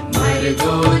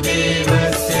भर्गो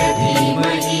देवस्य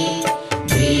धीमहि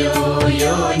धियो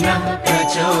यो नः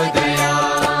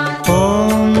प्रचोदयात्। ॐ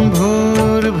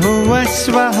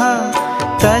भूर्भुवस्वः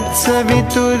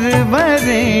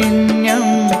तत्सवितुर्वरेण्यं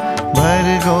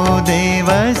भर्गो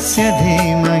देवस्य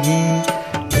धीमहि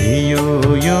धियो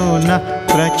यो नः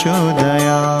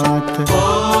प्रचोदयात्। ॐ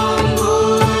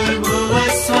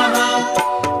भूर्भुवस्वः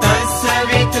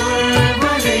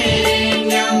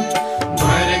तत्सवितुर्वरेण्यं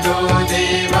भर्गो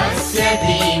देवस्य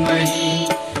धीमहि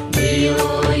धियो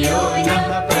यो नः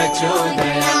प्रचोदयात्।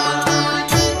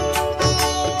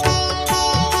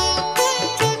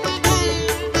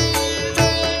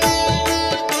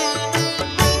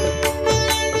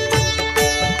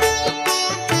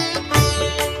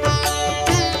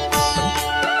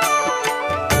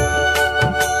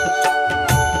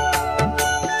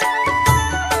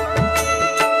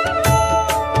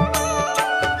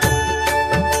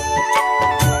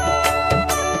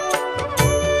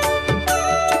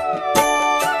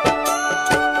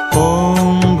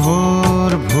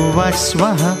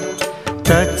 स्वः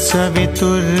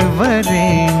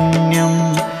तत्सवितुर्वरेण्यं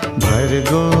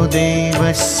भर्गो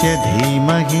देवस्य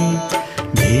धीमहि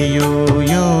धियो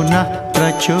यो नः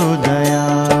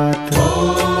प्रचोदयात्। ॐ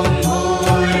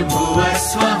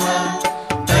भूर्भुवस्वः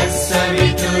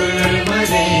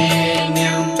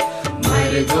तत्सवितुर्वरेण्यं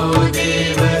भर्गो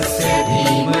देवस्य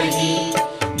धीमहि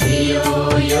धियो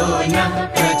यो नः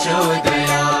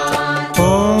प्रचोदयात्। ॐ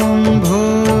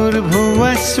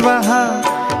भूर्भुवस्वः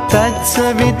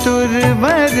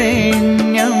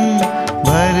तत्सवितुर्वरेण्यं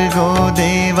भर्गो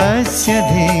देवस्य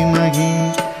धीमहि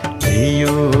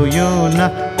धियो यो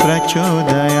नः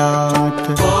प्रचोदयात्।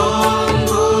 ॐ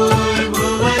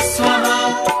भूर्भुवस्वः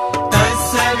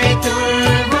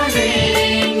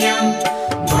तत्सवितुर्वरेण्यं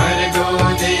भर्गो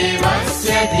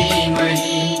देवस्य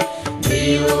धीमहि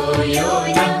धियो यो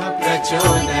नः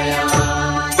प्रचोदयात्।